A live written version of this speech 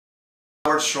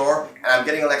Shore, and I'm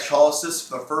getting electrolysis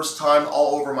for the first time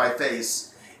all over my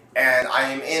face. And I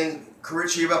am in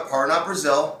Curitiba, Paraná,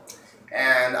 Brazil,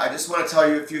 and I just want to tell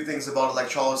you a few things about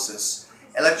electrolysis.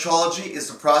 Electrolysis is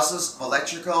the process of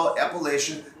electrical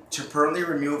epilation to permanently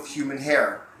remove human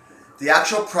hair. The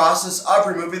actual process of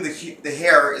removing the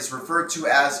hair is referred to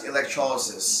as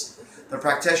electrolysis. The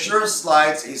practitioner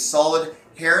slides a solid,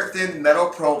 hair-thin metal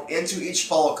probe into each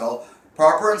follicle.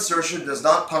 Proper insertion does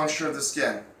not puncture the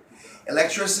skin.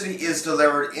 Electricity is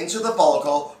delivered into the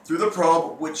follicle through the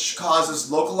probe, which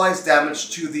causes localized damage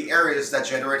to the areas that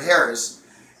generate hairs.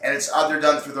 And it's either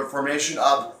done through the formation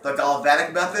of the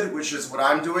galvanic method, which is what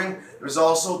I'm doing. There's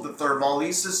also the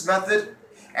thermolysis method,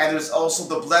 and there's also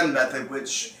the blend method,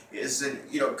 which is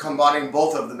combining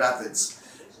both of the methods.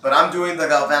 But I'm doing the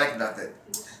galvanic method.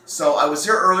 So I was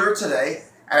here earlier today,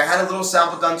 and I had a little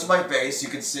sample done to my face, you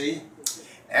can see.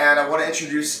 And I want to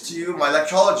introduce to you my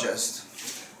electrologist.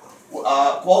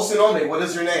 Qual o seu nome? What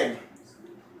is your name?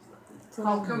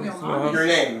 Qual que é o meu nome? Your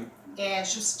name? É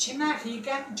Justina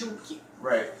Riga Juki.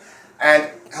 Right. And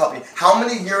help me. How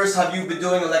many years have you been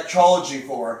doing electrology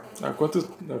for? Há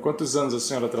quantos anos a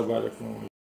senhora trabalha com